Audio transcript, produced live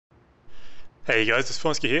Hey guys, it's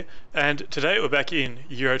Vornskyr here, and today we're back in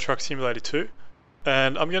Euro Truck Simulator 2,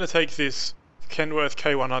 and I'm going to take this Kenworth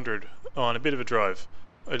K100 on a bit of a drive.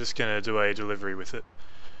 I'm just going to do a delivery with it.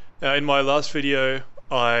 Now, in my last video,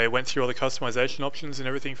 I went through all the customization options and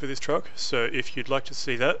everything for this truck, so if you'd like to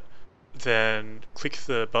see that, then click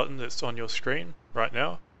the button that's on your screen right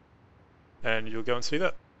now, and you'll go and see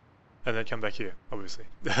that. And then come back here, obviously.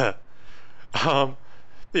 Yeah,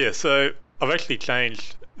 so I've actually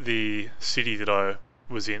changed the city that I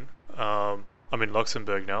was in. I'm in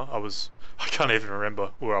Luxembourg now. I can't even remember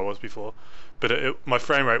where I was before, but my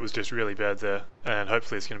frame rate was just really bad there, and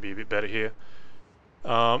hopefully it's going to be a bit better here.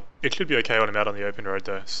 It should be okay when I'm out on the open road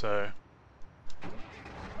though. So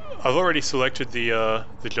I've already selected the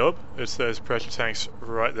job. It's those pressure tanks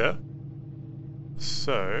right there.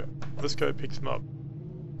 So let's go pick them up.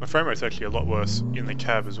 My frame rate's actually a lot worse in the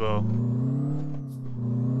cab as well,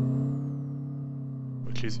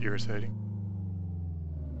 which is irritating.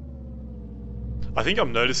 I think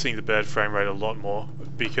I'm noticing the bad frame rate a lot more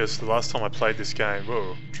because the last time I played this game,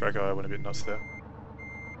 whoa, track eye went a bit nuts there.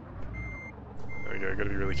 There we go, gotta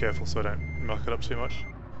be really careful so I don't muck it up too much.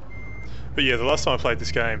 But yeah, the last time I played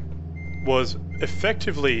this game was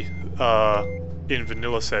effectively in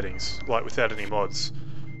vanilla settings, like without any mods.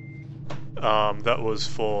 That was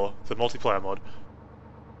for the multiplayer mod.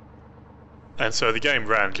 And so the game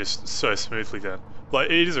ran just so smoothly then. Like,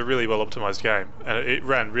 it is a really well optimized game, and it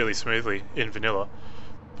ran really smoothly in vanilla.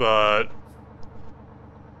 But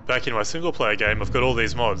back in my single player game, I've got all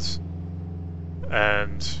these mods,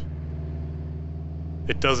 and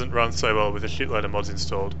it doesn't run so well with a shitload of mods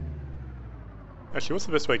installed. Actually, what's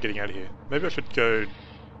the best way of getting out of here? Maybe I should go...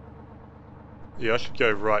 Yeah, I should go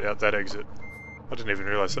right out that exit. I didn't even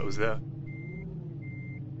realise that was there.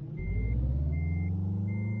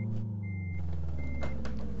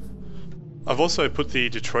 I've also put the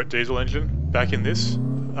Detroit diesel engine back in this.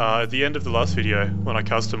 At the end of the last video, when I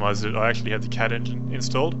customised it, I actually had the CAT engine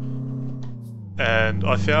installed. And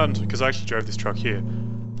I found, because I actually drove this truck here,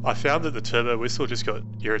 I found that the turbo whistle just got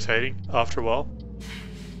irritating after a while.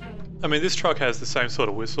 I mean, this truck has the same sort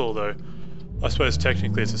of whistle, though I suppose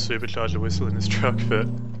technically it's a supercharger whistle in this truck, but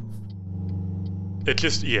it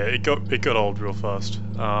just, yeah, it got old real fast.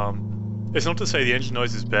 It's not to say the engine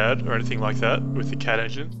noise is bad or anything like that with the CAT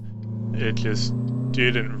engine. It just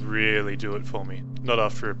didn't really do it for me. Not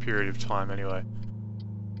after a period of time anyway.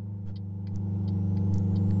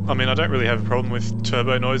 I mean, I don't really have a problem with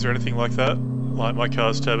turbo noise or anything like that. Like, my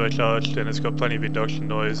car's turbocharged and it's got plenty of induction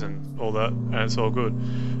noise and all that, and it's all good.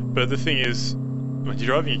 But the thing is, when you're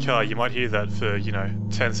driving a car, you might hear that for,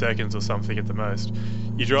 10 seconds or something at the most.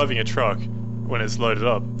 You're driving a truck, when it's loaded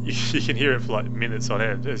up, you can hear it for like minutes on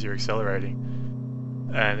end as you're accelerating.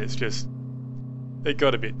 And it's just... it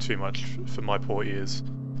got a bit too much for my poor ears.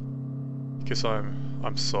 Because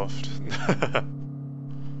I'm soft.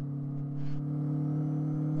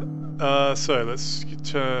 So let's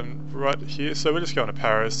turn right here. So we're just going to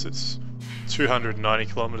Paris. It's 290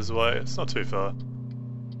 kilometers away. It's not too far.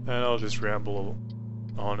 And I'll just ramble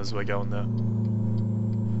on as we're going there.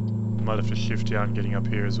 Might have to shift down getting up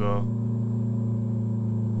here as well.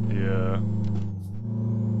 Yeah.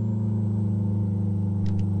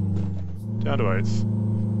 Down to 8th.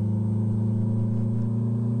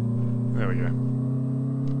 There we go.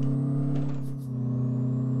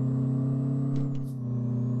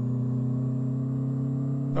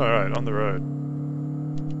 Alright, on the road.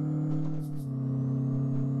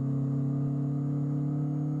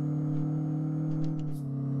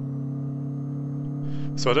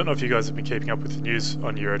 So I don't know if you guys have been keeping up with the news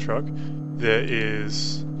on Euro Truck. There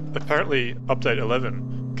is apparently update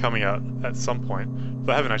 11 coming out at some point.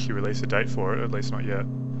 They haven't actually released a date for it, at least not yet.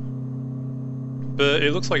 But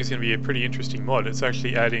it looks like it's going to be a pretty interesting mod. It's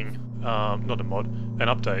actually adding, not a mod, an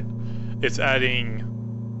update. It's adding,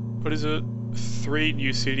 what is it, 3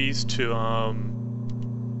 new cities to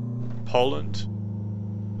Poland,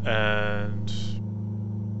 and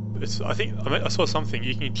it's, I saw something,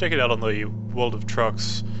 you can check it out on the World of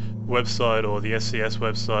Trucks website or the SCS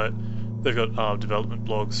website. They've got development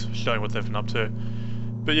blogs showing what they've been up to.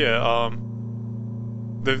 But yeah,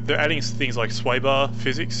 they're adding things like sway bar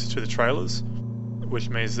physics to the trailers, which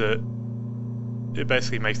means that it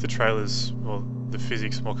basically makes the trailers, or the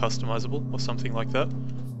physics, more customizable or something like that.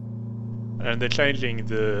 And they're changing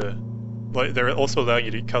they're also allowing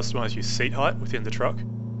you to customize your seat height within the truck,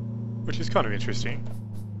 which is kind of interesting.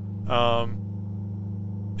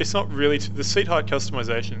 It's not really, the seat height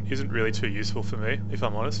customization isn't really too useful for me, if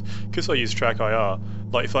I'm honest, because I use track IR.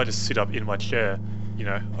 Like, if I just sit up in my chair,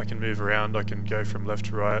 I can move around, I can go from left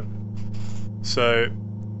to right. So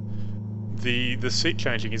The seat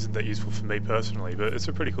changing isn't that useful for me personally, but it's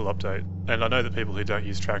a pretty cool update. And I know that people who don't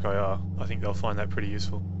use Track IR, I think they'll find that pretty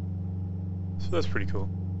useful. So that's pretty cool.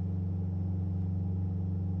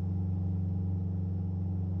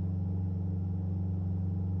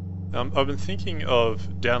 I've been thinking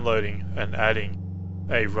of downloading and adding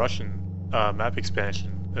a Russian map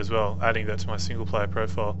expansion as well, adding that to my single player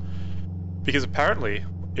profile, because apparently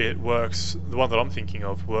it works. The one that I'm thinking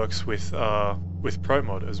of works with Pro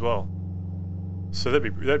Mod as well. So that'd be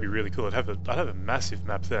really cool. I'd have a massive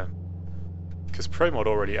map then, because Pro Mod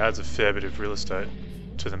already adds a fair bit of real estate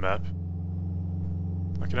to the map.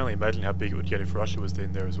 I can only imagine how big it would get if Russia was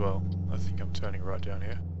in there as well. I think I'm turning right down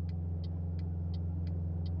here.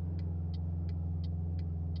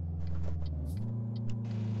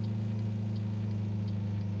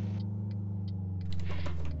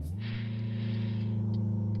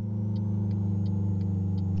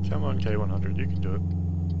 Come on, K100, you can do it.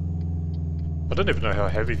 I don't even know how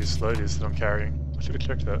heavy this load is that I'm carrying. I should have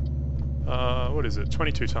checked that. What is it?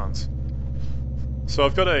 22 tons. So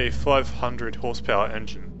I've got a 500 horsepower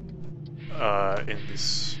engine in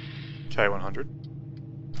this K100.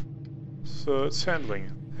 So it's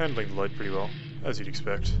handling the load pretty well, as you'd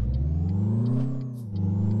expect.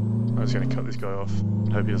 I was going to cut this guy off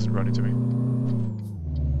and hope he doesn't run into me.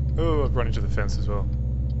 Oh, I've run into the fence as well.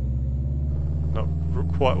 Not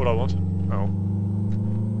quite what I wanted. Oh.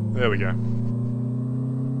 There we go.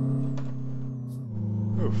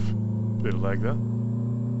 Oof. Bit of lag there.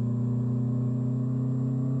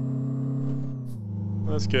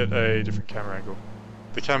 Let's get a different camera angle.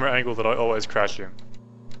 The camera angle that I always crash in.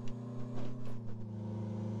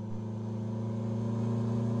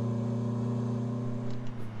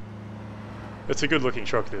 It's a good looking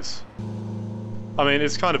truck, this. I mean,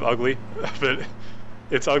 it's kind of ugly, but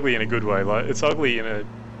it's ugly in a good way. Like, it's ugly in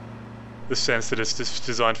the sense that it's just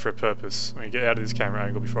designed for a purpose. I mean, get out of this camera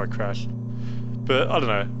angle before I crash. But I don't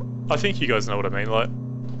know. I think you guys know what I mean. Like,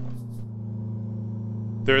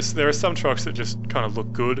 there are some trucks that just kind of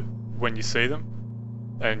look good when you see them,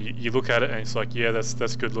 and you look at it and it's like, yeah,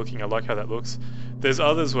 that's good looking. I like how that looks. There's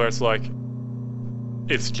others where it's like,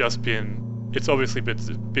 it's obviously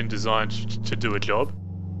been designed to do a job,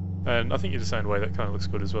 and I think in its own way that kind of looks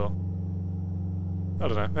good as well. I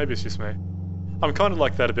don't know, maybe it's just me. I'm kind of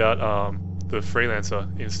like that about the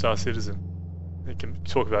Freelancer in Star Citizen. You can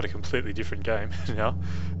talk about a completely different game now,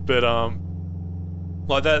 but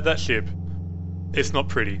like that ship, it's not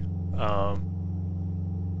pretty.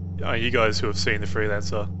 You guys who have seen the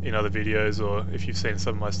Freelancer in other videos, or if you've seen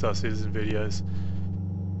some of my Star Citizen videos,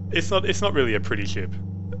 it's not really a pretty ship.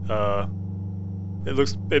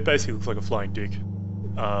 It basically looks like a flying dick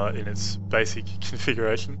in its basic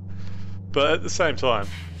configuration, but at the same time,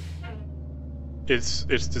 it's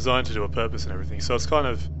designed to do a purpose and everything. So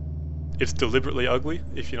it's deliberately ugly,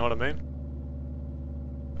 if you know what I mean.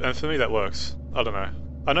 And for me, that works. I don't know.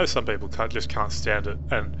 I know some people just can't stand it,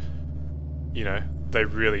 and you know, they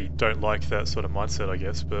really don't like that sort of mindset, I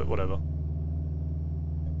guess. But whatever.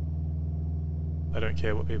 I don't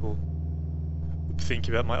care what people think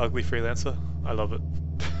about my ugly Freelancer. I love it.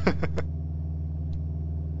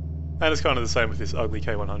 And it's kind of the same with this ugly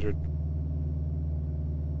K100.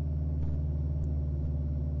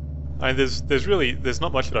 I mean, there's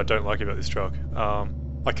not much that I don't like about this truck.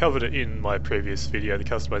 I covered it in my previous video, the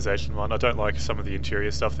customization one. I don't like some of the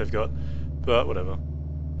interior stuff they've got, but whatever.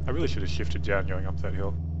 I really should have shifted down going up that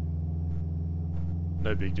hill.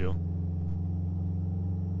 No big deal.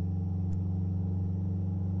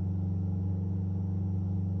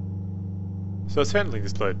 So it's handling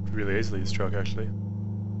this load really easily, this truck actually.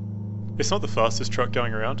 It's not the fastest truck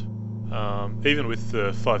going around. Even with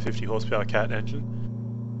the 550 horsepower Cat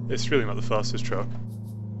engine, it's really not the fastest truck.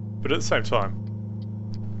 But at the same time,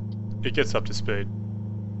 it gets up to speed.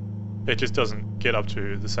 It just doesn't get up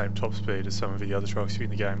to the same top speed as some of the other trucks in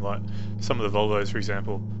the game. Like some of the Volvos, for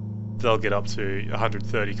example, they'll get up to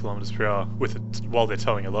 130 kilometers per hour with it while they're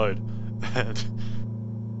towing a load. And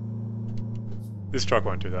this truck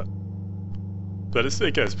won't do that. But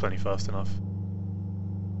it goes plenty fast enough.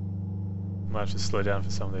 Might have to slow down for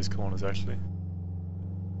some of these corners actually.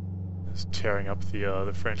 It's tearing up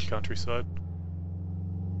the French countryside.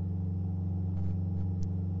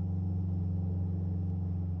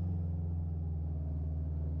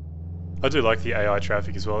 I do like the AI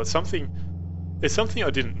traffic as well. It's something I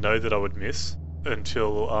didn't know that I would miss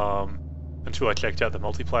until I checked out the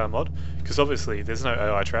multiplayer mod, because obviously there's no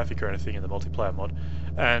AI traffic or anything in the multiplayer mod,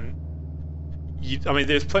 and I mean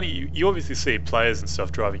there's plenty. You obviously see players and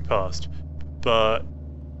stuff driving past, but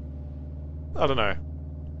I don't know.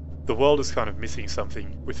 The world is kind of missing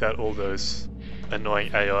something without all those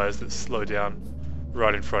annoying AIs that slow down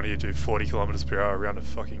right in front of you, do 40 kilometers per hour around a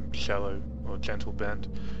fucking shallow or gentle bend.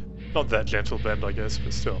 Not that gentle bend, I guess,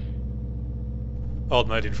 but still. Old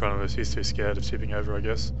mate in front of us, he's too scared of tipping over, I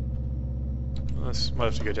guess. Might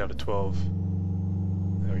have to go down to 12.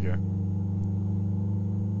 There we go.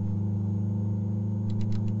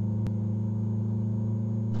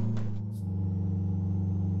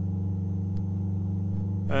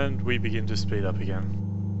 And we begin to speed up again.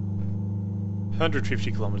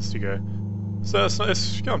 150 kilometers to go. So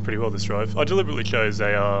it's going pretty well, this drive. I deliberately chose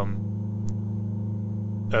a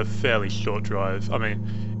fairly short drive. I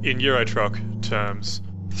mean, in Euro truck terms,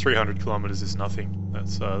 300 kilometers is nothing.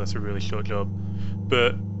 That's a really short job.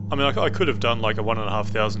 But I mean, I could have done like a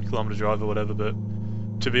 1,500 kilometer drive or whatever. But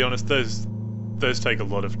to be honest, those take a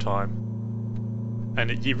lot of time,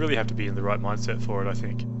 and you really have to be in the right mindset for it, I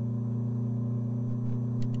think.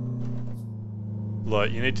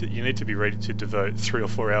 Like you need to be ready to devote 3 or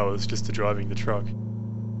 4 hours just to driving the truck.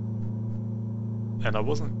 And I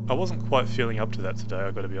wasn't quite feeling up to that today,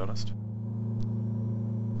 I've got to be honest.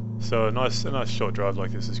 So a nice short drive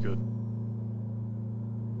like this is good.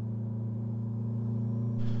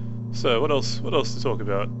 So what else to talk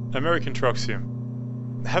about? American Truck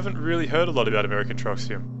Sim. Haven't really heard a lot about American Truck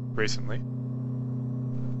Sim recently.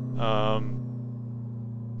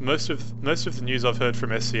 Most of the news I've heard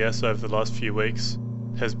from SCS over the last few weeks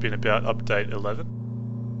has been about update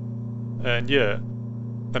 11. And yeah,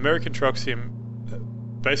 American Truck Sim,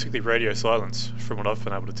 basically radio silence from what I've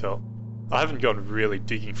been able to tell. I haven't gone really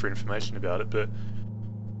digging for information about it, but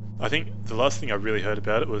I think the last thing I really heard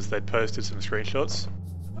about it was they'd posted some screenshots,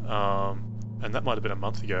 and that might have been a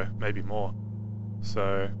month ago, maybe more.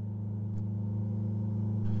 So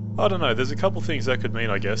I don't know, there's a couple things that could mean,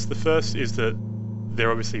 I guess. The first is that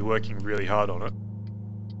they're obviously working really hard on it,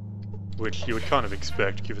 which you would kind of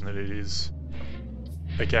expect given that it is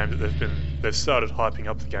a game that they've started hyping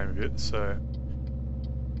up the game a bit, so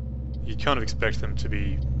you'd kind of expect them to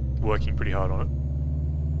be working pretty hard on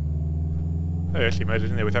it. I actually made it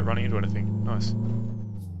in there without running into anything. Nice.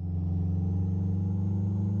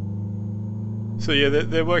 So yeah,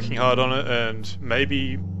 they're working hard on it, and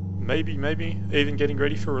maybe even getting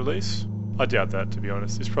ready for release. I doubt that, to be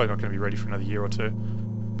honest. It's probably not going to be ready for another year or two,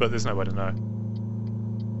 but there's no way to know.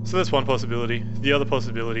 So that's one possibility. The other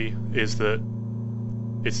possibility is that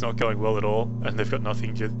it's not going well at all, and they've got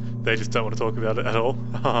nothing they just don't want to talk about it at all.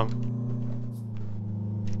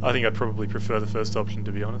 I think I'd probably prefer the first option,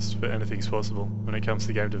 to be honest, but anything's possible when it comes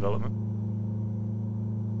to game development.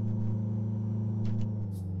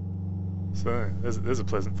 So there's a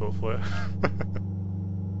pleasant thought for you.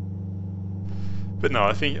 But no,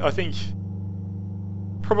 I think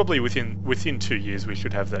probably within 2 years we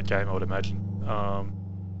should have that game, I would imagine.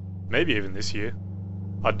 Maybe even this year.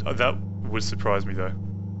 That would surprise me though.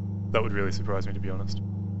 That would really surprise me, to be honest.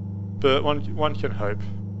 But one can hope.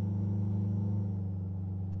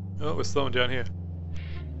 Oh, we're slowing down here.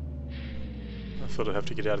 I thought I'd have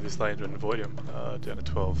to get out of this lane to avoid him. Down to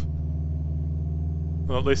 12.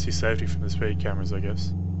 Well, at least he's saved me from the speed cameras, I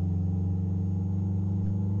guess.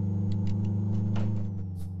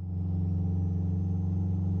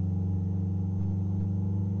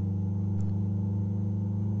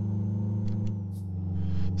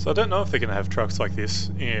 So I don't know if they're going to have trucks like this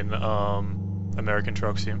in American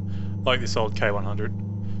Truck Sim, like this old K100.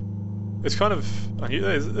 It's kind of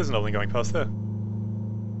there's another one going past there.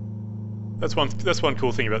 That's one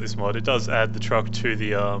cool thing about this mod. It does add the truck to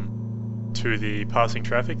the passing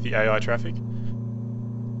traffic, the AI traffic,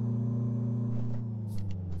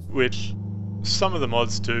 which some of the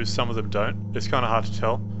mods do, some of them don't. It's kind of hard to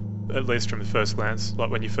tell, at least from the first glance.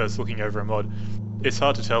 Like when you're first looking over a mod, it's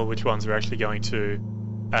hard to tell which ones are actually going to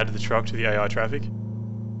add the truck to the AI traffic.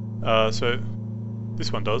 So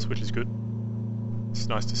this one does, which is good. It's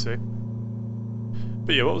nice to see.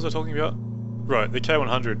 But yeah, what was I talking about? Right, the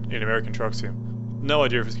K100 in American Truck Sim. No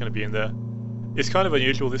idea if it's going to be in there. It's kind of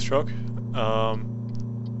unusual, this truck, in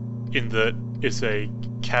that it's a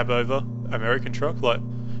cab-over American truck. Like,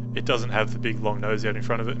 it doesn't have the big long nose out in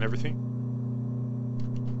front of it and everything.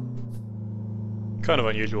 Kind of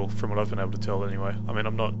unusual from what I've been able to tell anyway. I mean,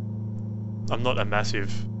 I'm not a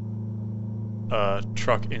massive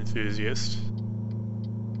truck enthusiast,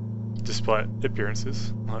 despite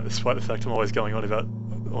appearances, despite the fact I'm always going on about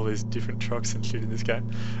all these different trucks and shit in this game.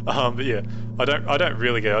 But yeah, I don't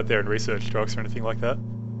really go out there and research trucks or anything like that.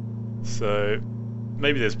 So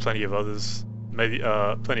maybe there's plenty of others, maybe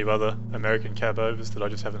plenty of other American cab overs that I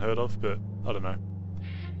just haven't heard of, but I don't know.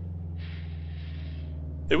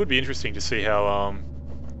 It would be interesting to see how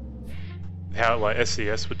like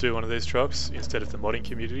SCS would do one of these trucks instead of the modding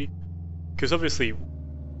community, because obviously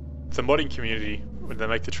the modding community, when they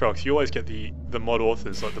make the trucks, you always get the mod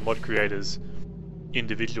authors, like the mod creators,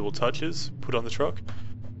 individual touches put on the truck.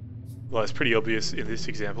 Well, it's pretty obvious in this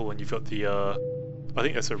example when you've got the, I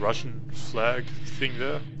think that's a Russian flag thing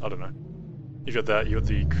there. I don't know. You've got that, you've got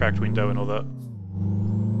the cracked window and all that.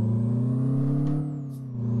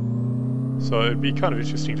 So it'd be kind of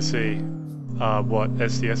interesting to see what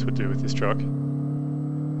SCS would do with this truck.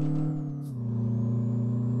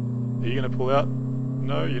 Are you going to pull out?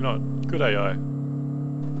 No, you're not. Good AI.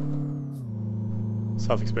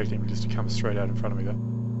 Half expecting him just to come straight out in front of me there.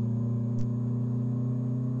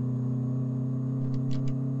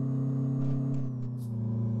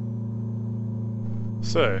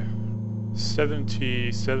 So,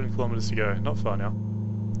 77 kilometers to go. Not far now.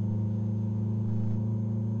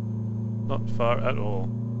 Not far at all.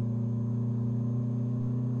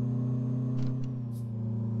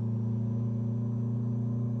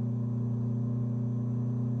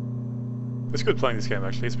 It's good playing this game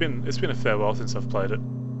actually. It's been a fair while since I've played it.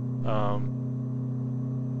 I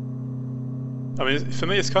mean, for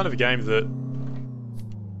me, it's kind of a game that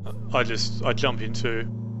I jump into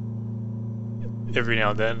every now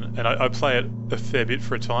and then, and I play it a fair bit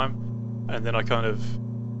for a time, and then I kind of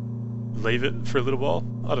leave it for a little while.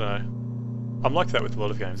 I don't know. I'm like that with a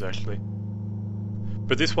lot of games actually.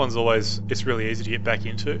 But this one's always, it's really easy to get back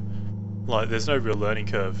into. Like, there's no real learning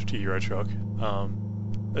curve to Euro Truck.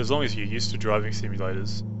 As long as you're used to driving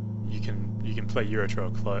simulators, you can play Euro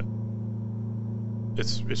Truck. Like,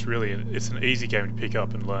 it's an easy game to pick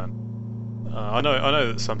up and learn. I know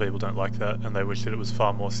that some people don't like that, and they wish that it was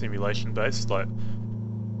far more simulation based, like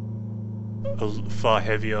far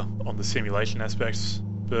heavier on the simulation aspects.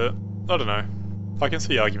 But I don't know. I can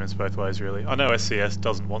see arguments both ways, really. I know SCS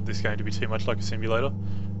doesn't want this game to be too much like a simulator.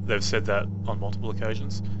 They've said that on multiple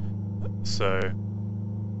occasions. So,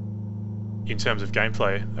 in terms of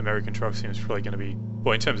gameplay, American Truck seems probably going to be,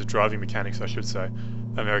 well, in terms of driving mechanics, I should say,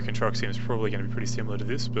 American Truck seems probably going to be pretty similar to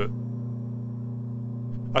this, but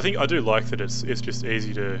I think I do like that it's just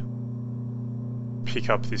easy to pick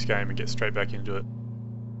up this game and get straight back into it,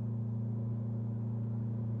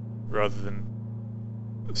 rather than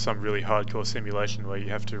some really hardcore simulation where you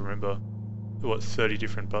have to remember what 30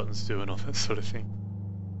 different buttons do and all that sort of thing.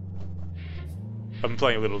 I've been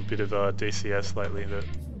playing a little bit of DCS lately, that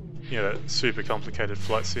super complicated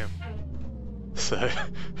flight sim. So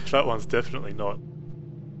that one's definitely not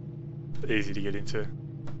easy to get into.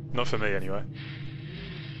 Not for me anyway.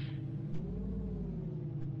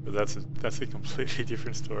 But that's a completely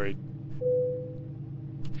different story.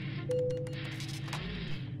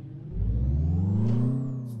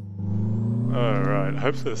 Alright,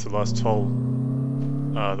 hopefully that's the last toll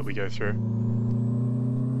that we go through.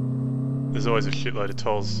 There's always a shitload of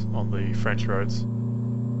tolls on the French roads.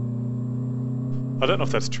 I don't know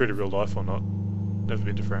if that's true to real life or not. Never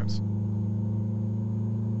been to France.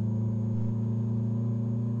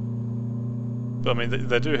 But I mean,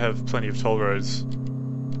 they do have plenty of toll roads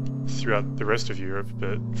throughout the rest of Europe,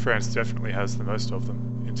 but France definitely has the most of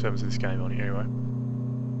them in terms of this game on it anyway.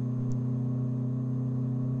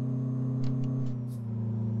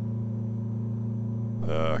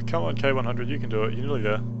 Come on K100, you can do it. You're nearly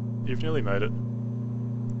there. You've nearly made it.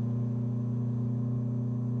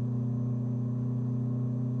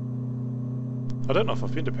 I don't know if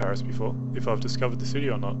I've been to Paris before, if I've discovered the city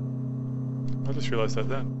or not. I just realised that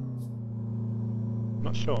then. I'm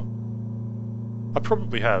not sure. I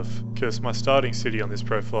probably have, because my starting city on this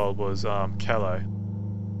profile was Calais.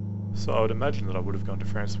 So I would imagine that I would have gone to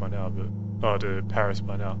France by now, to Paris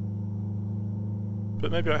by now.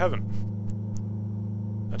 But maybe I haven't.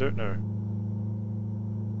 I don't know.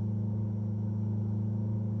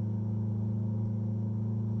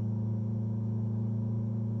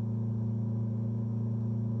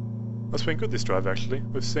 It's been good this drive actually.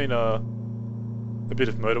 We've seen a bit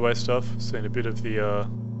of motorway stuff, seen a bit of the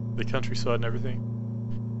countryside and everything.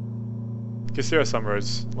 Because there are some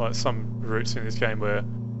roads, like some routes in this game where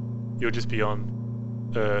you'll just be on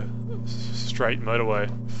a straight motorway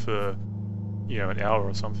for, an hour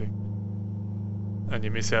or something. And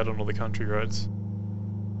you miss out on all the country roads.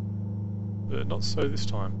 But not so this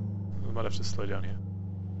time. I might have to slow down here.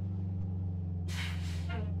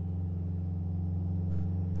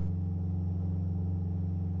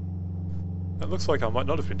 It looks like I might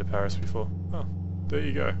not have been to Paris before. Oh, there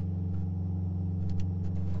you go.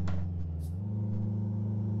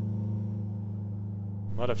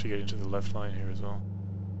 Might have to get into the left lane here as well.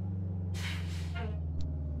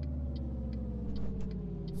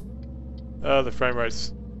 The frame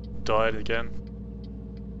rate's died again.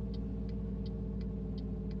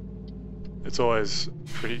 It's always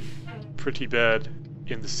pretty bad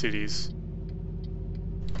in the cities.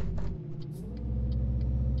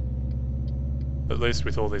 At least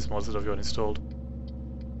with all these mods that I've got installed.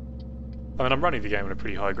 I mean, I'm running the game in a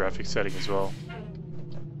pretty high graphics setting as well.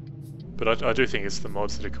 But I do think it's the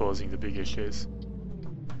mods that are causing the big issues.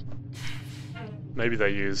 Maybe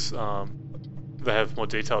they use, they have more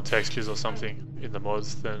detailed textures or something in the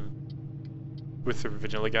mods than with the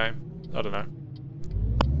vanilla game. I don't know.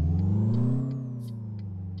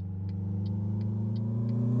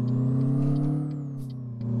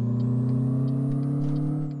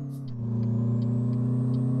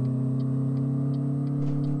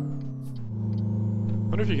 I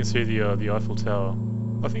wonder if you can see the Eiffel Tower.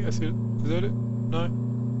 I think that's it. Is that it? No?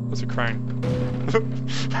 That's a crane.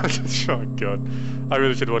 Oh god. I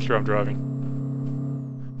really should watch where I'm driving.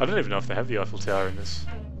 I don't even know if they have the Eiffel Tower in this.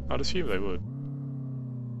 I'd assume they would.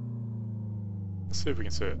 Let's see if we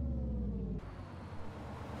can see it.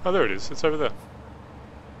 Oh, there it is. It's over there.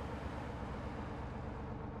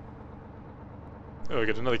 Oh, we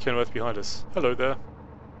got another Kenworth behind us. Hello there.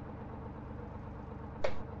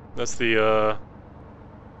 That's the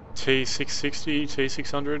T660,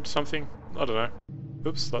 T600 something? I don't know.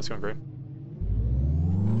 Oops, light's gone green.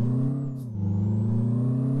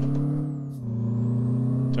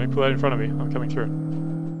 Don't pull out in front of me, I'm coming through.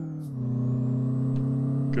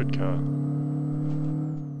 Good car.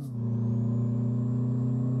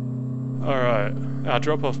 Alright, our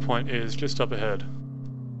drop-off point is just up ahead.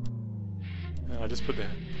 I just put the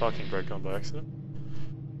parking brake on by accident.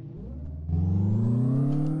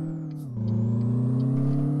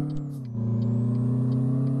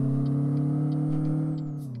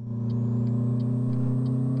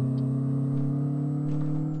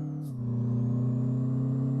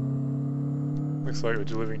 Looks like we're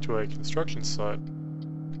delivering to a construction site.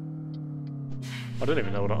 I don't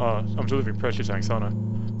even know what I'm delivering pressure tanks, aren't I?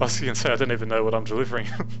 I was going to say, I don't even know what I'm delivering.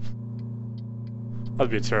 I'd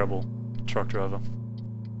be a terrible truck driver.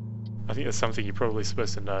 I think that's something you're probably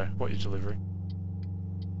supposed to know, what you're delivering.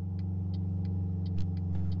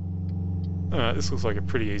 Alright, this looks like a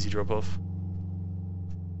pretty easy drop-off.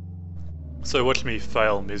 So watch me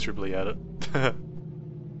fail miserably at it.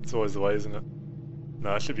 It's always the way, isn't it?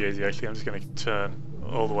 No, it should be easy actually. I'm just going to turn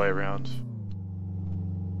all the way around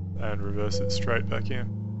and reverse it straight back in.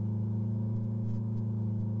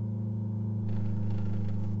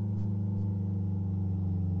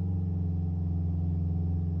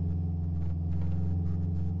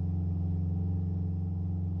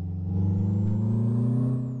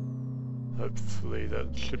 Hopefully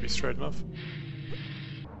that should be straight enough.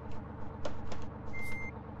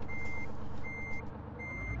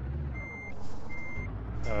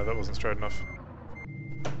 That wasn't straight enough.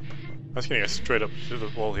 I was going to go straight up to the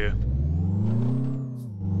wall here.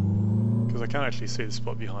 Because I can't actually see the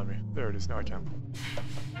spot behind me. There it is, now I can.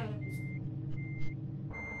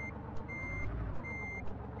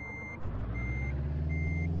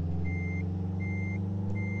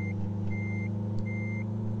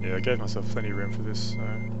 Yeah, I gave myself plenty of room for this, so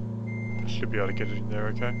I should be able to get it in there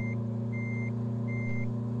okay.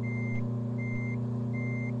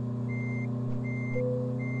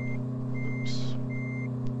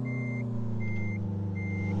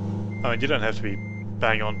 I mean, you don't have to be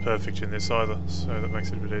bang on perfect in this either, so that makes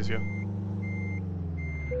it a bit easier.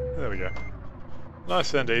 There we go.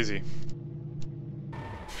 Nice and easy.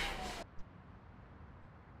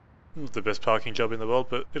 Not the best parking job in the world,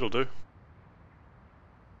 but it'll do.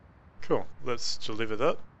 Cool, let's deliver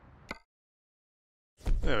that.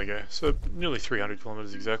 There we go, so nearly 300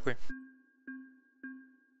 kilometers exactly.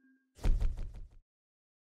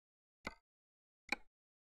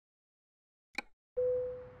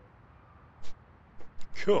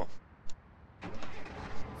 Cool.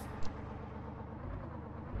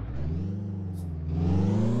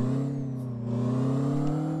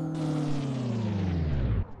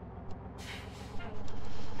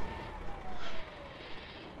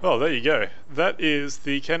 Oh, there you go. That is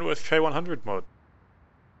the Kenworth K100 mod.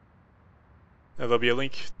 Now there'll be a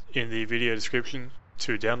link in the video description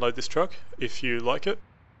to download this truck if you like it.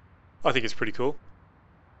 I think it's pretty cool.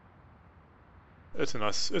 It's a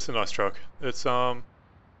nice truck. It's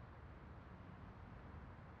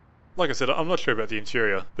like I said, I'm not sure about the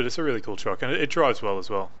interior, but it's a really cool truck, and it drives well as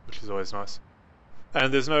well, which is always nice.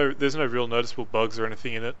 And there's no real noticeable bugs or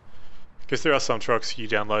anything in it, because there are some trucks you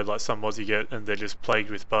download, like some mods you get, and they're just plagued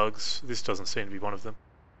with bugs. This doesn't seem to be one of them.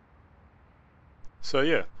 So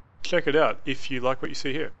yeah, check it out if you like what you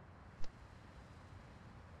see here.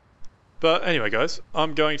 But anyway guys,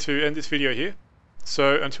 I'm going to end this video here.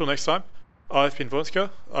 So until next time, I've been Vornskyr.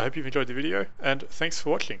 I hope you've enjoyed the video, and thanks for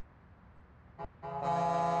watching.